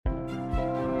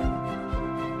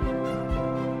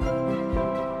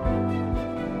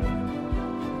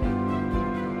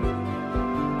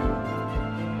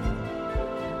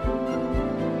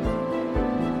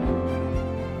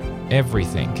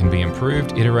Everything can be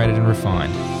improved, iterated, and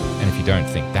refined. And if you don't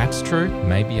think that's true,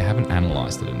 maybe you haven't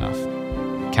analysed it enough.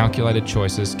 Calculated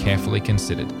choices, carefully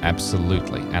considered,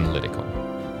 absolutely analytical.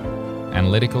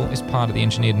 Analytical is part of the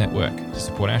Engineered Network. To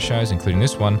support our shows, including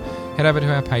this one, head over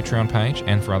to our Patreon page,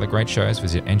 and for other great shows,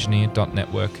 visit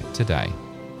engineered.network today.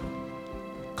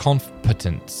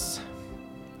 Confpetence.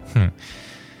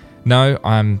 No,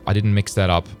 I didn't mix that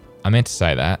up. I meant to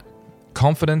say that.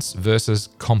 Confidence versus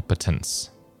competence.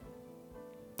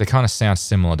 They kind of sound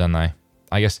similar, don't they?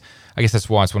 I guess that's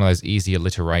why it's one of those easy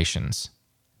alliterations.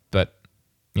 But,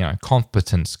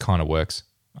 competence kind of works.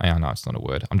 I know it's not a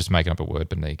word. I'm just making up a word,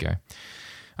 but there you go.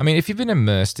 I mean, if you've been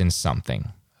immersed in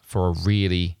something for a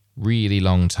really, really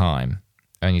long time,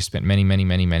 and you spent many, many,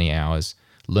 many, many hours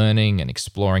learning and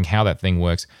exploring how that thing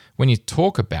works, when you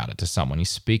talk about it to someone, you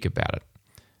speak about it,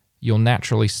 you'll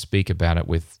naturally speak about it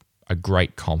with a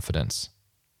great confidence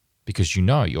because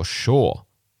you're sure.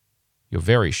 You're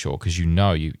very sure because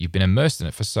you've been immersed in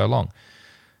it for so long.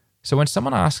 So when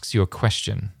someone asks you a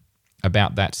question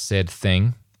about that said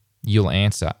thing, you'll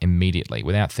answer immediately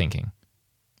without thinking.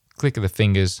 Click of the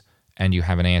fingers and you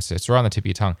have an answer. It's right on the tip of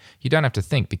your tongue. You don't have to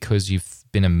think because you've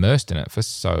been immersed in it for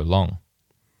so long.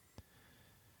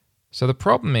 So the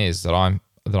problem is that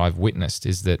I've witnessed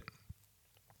is that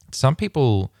some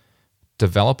people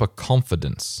develop a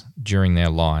confidence during their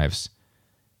lives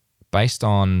based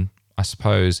on, I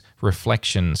suppose,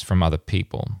 reflections from other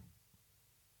people.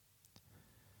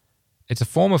 It's a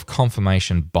form of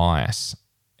confirmation bias.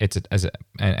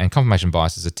 And confirmation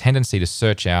bias is a tendency to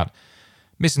search out,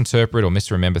 misinterpret, or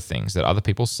misremember things that other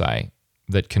people say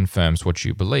that confirms what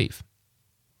you believe.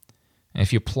 And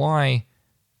if you apply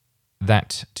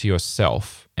that to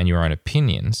yourself and your own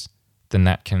opinions, then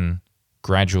that can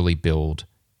gradually build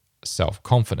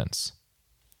self-confidence.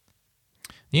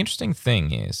 The interesting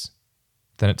thing is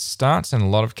that it starts in a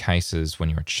lot of cases when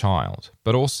you're a child,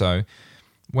 but also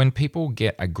when people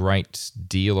get a great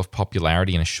deal of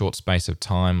popularity in a short space of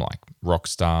time, like rock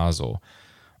stars or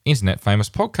internet famous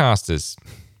podcasters.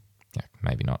 Yeah,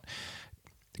 maybe not.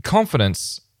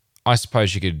 Confidence, I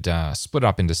suppose you could split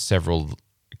up into several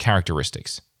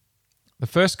characteristics. The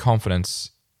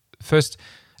first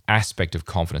aspect of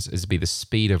confidence is to be the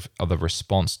speed of the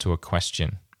response to a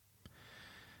question.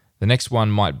 The next one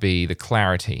might be the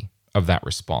clarity of that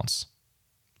response,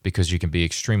 because you can be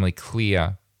extremely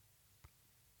clear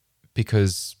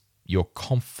because you're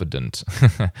confident.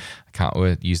 I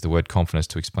can't use the word confidence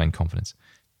to explain confidence.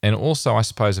 And also, I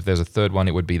suppose if there's a third one,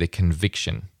 it would be the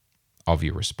conviction of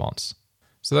your response.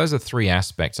 So those are three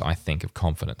aspects, I think, of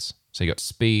confidence. So you got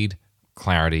speed,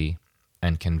 clarity,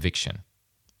 and conviction.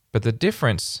 But the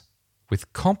difference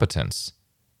with competence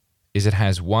is it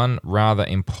has one rather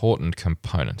important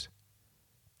component,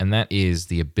 and that is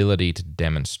the ability to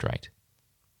demonstrate.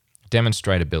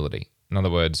 Demonstrate ability. In other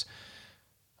words,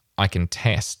 I can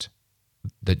test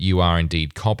that you are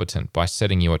indeed competent by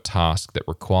setting you a task that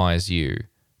requires you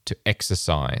to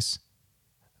exercise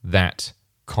that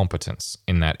competence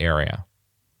in that area.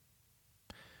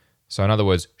 So in other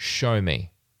words, show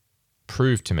me,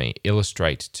 prove to me,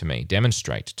 illustrate to me,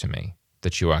 demonstrate to me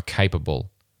that you are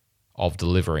capable of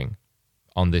delivering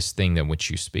on this thing in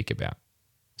which you speak about.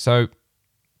 So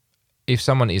if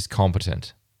someone is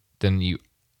competent, then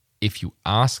if you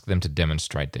ask them to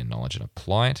demonstrate their knowledge and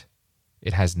apply it,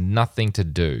 it has nothing to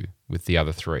do with the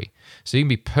other three. So you can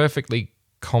be perfectly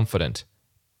confident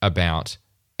about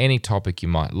any topic you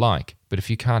might like, but if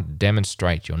you can't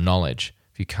demonstrate your knowledge,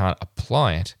 if you can't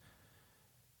apply it,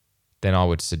 then I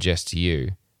would suggest to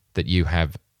you that you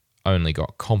have only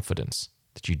got confidence,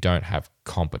 that you don't have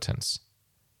competence.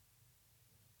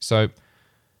 So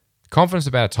confidence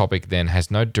about a topic then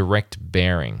has no direct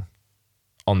bearing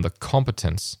on the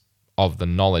competence of the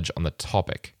knowledge on the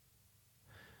topic.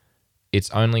 It's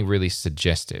only really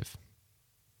suggestive.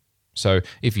 So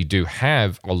if you do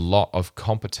have a lot of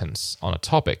competence on a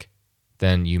topic,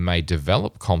 then you may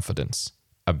develop confidence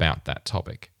about that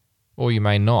topic, or you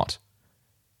may not.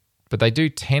 But they do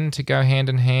tend to go hand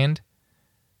in hand.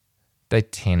 They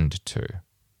tend to,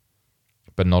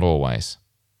 but not always.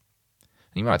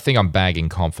 You might think I'm bagging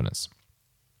confidence.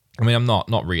 I mean, I'm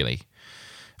not really.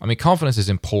 I mean, confidence is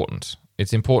important.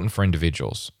 It's important for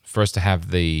individuals, for us to have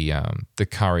the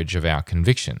courage of our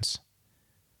convictions.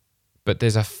 But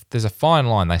there's a fine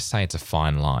line. They say it's a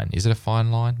fine line. Is it a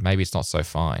fine line? Maybe it's not so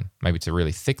fine. Maybe it's a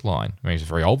really thick line. Maybe it's a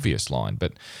very obvious line.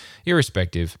 But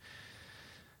irrespective,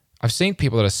 I've seen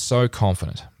people that are so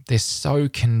confident. They're so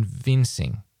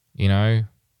convincing, and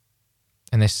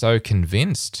they're so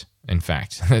convinced, in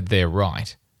fact, that they're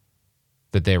right.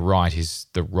 That their right is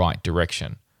the right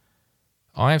direction.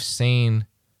 I've seen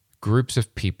groups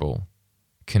of people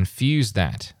confuse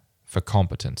that for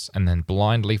competence and then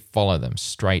blindly follow them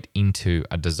straight into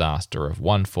a disaster of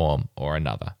one form or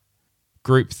another.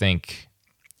 Groupthink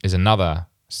is another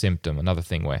symptom, another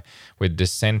thing where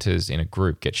dissenters in a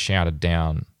group get shouted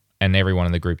down and everyone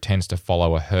in the group tends to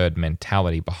follow a herd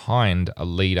mentality behind a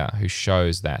leader who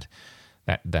shows that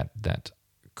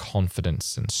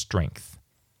confidence and strength.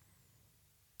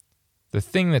 The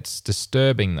thing that's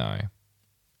disturbing, though,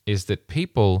 is that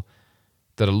people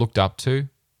that are looked up to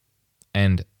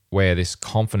and where this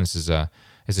confidence is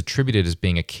attributed as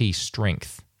being a key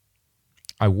strength,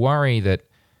 I worry that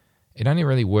it only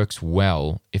really works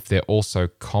well if they're also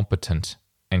competent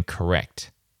and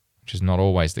correct, which is not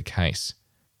always the case.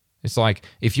 It's like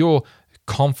if you're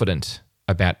confident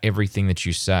about everything that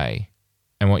you say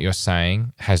and what you're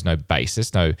saying has no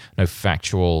basis, no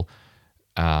factual,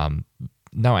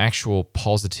 no actual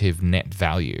positive net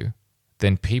value,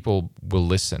 then people will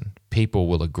listen, people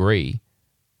will agree,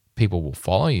 people will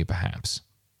follow you perhaps.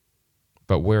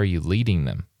 But where are you leading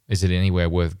them? Is it anywhere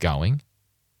worth going?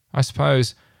 I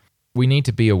suppose we need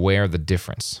to be aware of the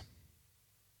difference.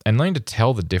 And learning to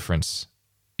tell the difference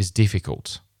is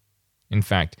difficult. In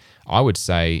fact, I would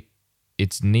say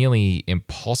it's nearly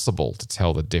impossible to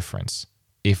tell the difference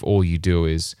if all you do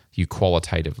is you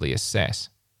qualitatively assess.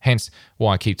 Hence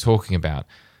why I keep talking about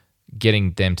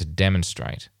getting them to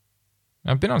demonstrate.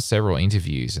 I've been on several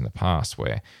interviews in the past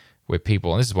where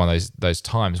people, and this is one of those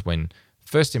times when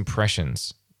first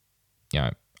impressions,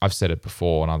 I've said it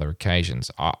before on other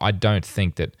occasions, I don't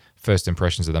think that first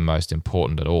impressions are the most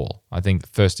important at all. I think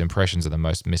first impressions are the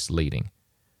most misleading.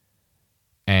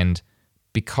 And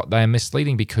because they are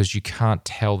misleading because you can't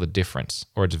tell the difference,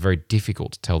 or it's very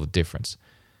difficult to tell the difference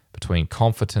between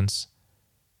confidence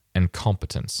and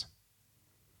competence.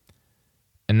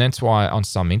 And that's why on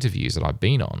some interviews that I've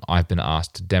been on, I've been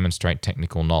asked to demonstrate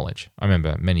technical knowledge. I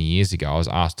remember many years ago, I was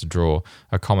asked to draw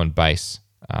a common base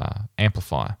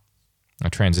amplifier, a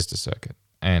transistor circuit.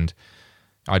 And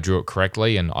I drew it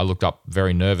correctly, and I looked up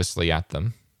very nervously at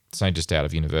them. So just out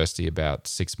of university about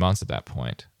 6 months at that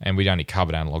point. And we'd only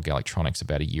covered analog electronics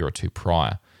about a year or two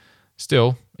prior.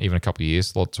 Still, even a couple of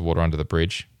years, lots of water under the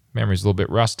bridge. Memory's a little bit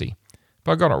rusty.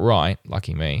 But I got it right,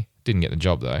 lucky me. Didn't get the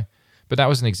job though. But that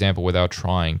was an example where they were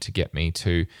trying to get me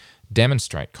to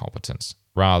demonstrate competence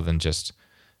rather than just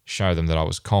show them that I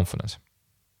was confident.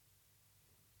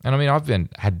 And I mean, I've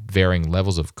had varying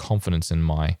levels of confidence in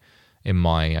my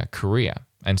career.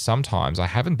 And sometimes I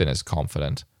haven't been as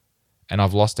confident and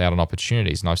I've lost out on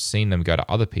opportunities, and I've seen them go to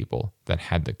other people that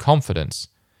had the confidence,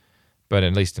 but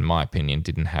at least in my opinion,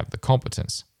 didn't have the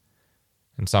competence.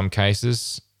 In some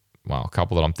cases, well, a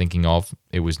couple that I'm thinking of,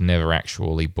 it was never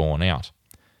actually borne out.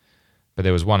 But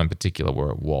there was one in particular where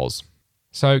it was.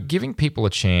 So giving people a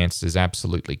chance is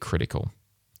absolutely critical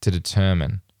to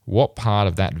determine what part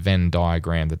of that Venn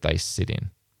diagram that they sit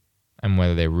in and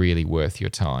whether they're really worth your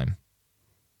time.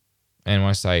 And when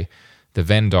I say the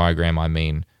Venn diagram, I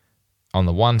mean on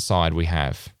the one side we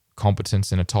have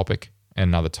competence in a topic, and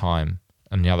another time,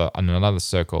 another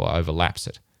circle overlaps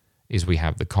it, is we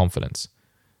have the confidence.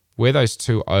 Where those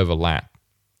two overlap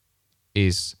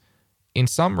is, in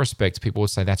some respects, people would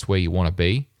say that's where you want to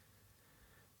be.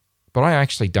 But I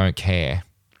actually don't care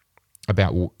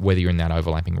about whether you're in that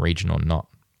overlapping region or not.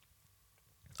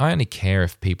 I only care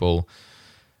if people...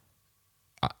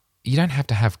 You don't have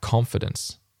to have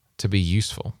confidence to be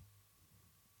useful.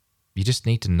 You just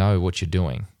need to know what you're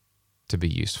doing to be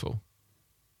useful.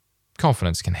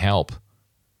 Confidence can help.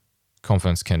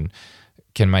 Confidence can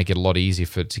make it a lot easier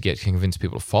to convince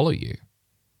people to follow you.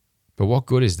 But what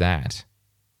good is that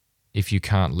if you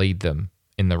can't lead them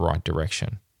in the right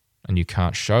direction and you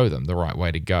can't show them the right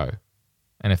way to go?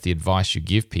 And if the advice you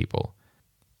give people,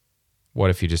 what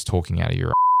if you're just talking out of your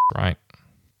ass, right?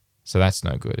 So that's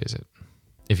no good, is it?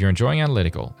 If you're enjoying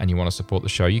Analytical and you want to support the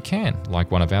show, you can,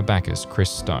 like one of our backers, Chris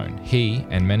Stone. He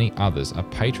and many others are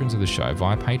patrons of the show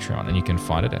via Patreon, and you can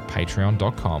find it at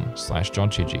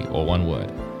patreon.com/JohnChidgey, all one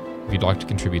word. If you'd like to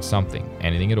contribute something,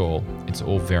 anything at all, it's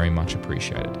all very much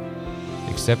appreciated.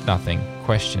 Accept nothing,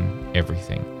 question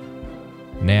everything.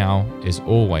 Now is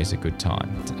always a good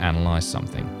time to analyze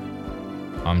something.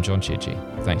 I'm John Chidgey.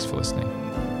 Thanks for listening.